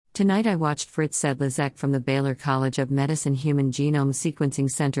Tonight I watched Fritz Sedlacek from the Baylor College of Medicine Human Genome Sequencing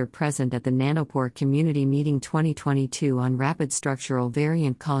Center present at the Nanopore Community Meeting 2022 on rapid structural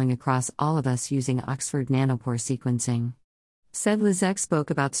variant calling across all of us using Oxford nanopore sequencing. Sedlacek spoke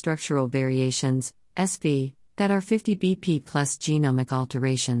about structural variations, SV, that are 50 BP plus genomic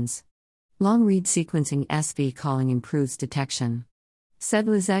alterations. Long-read sequencing SV calling improves detection.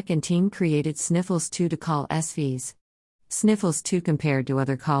 Sedlacek and team created Sniffles2 to call SVs. Sniffles2 compared to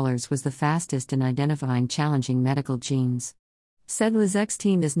other callers was the fastest in identifying challenging medical genes. Sedlacek's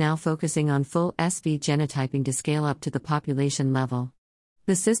team is now focusing on full SV genotyping to scale up to the population level.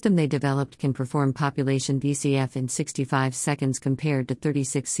 The system they developed can perform population VCF in 65 seconds compared to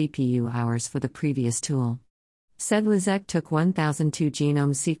 36 CPU hours for the previous tool. Sedlacek took 1002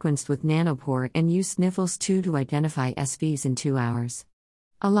 genomes sequenced with Nanopore and used Sniffles2 to identify SVs in 2 hours.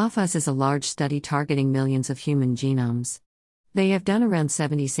 ALAFAS is a large study targeting millions of human genomes. They have done around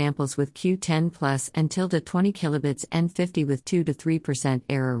 70 samples with Q10 plus and tilde 20 kilobits and 50 with 2 to 3%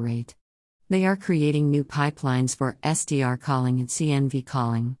 error rate. They are creating new pipelines for SDR calling and CNV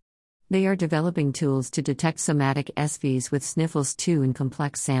calling. They are developing tools to detect somatic SVs with Sniffles2 in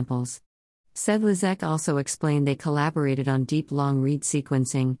complex samples. Sedlacek also explained they collaborated on deep long-read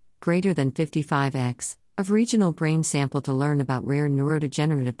sequencing, greater than 55x, of regional brain sample to learn about rare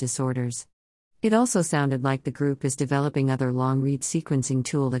neurodegenerative disorders. It also sounded like the group is developing other long-read sequencing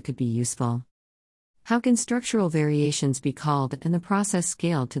tool that could be useful. How can structural variations be called and the process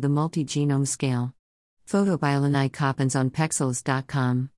scaled to the multi-genome scale? Photo by Elenai Coppens on Pexels.com.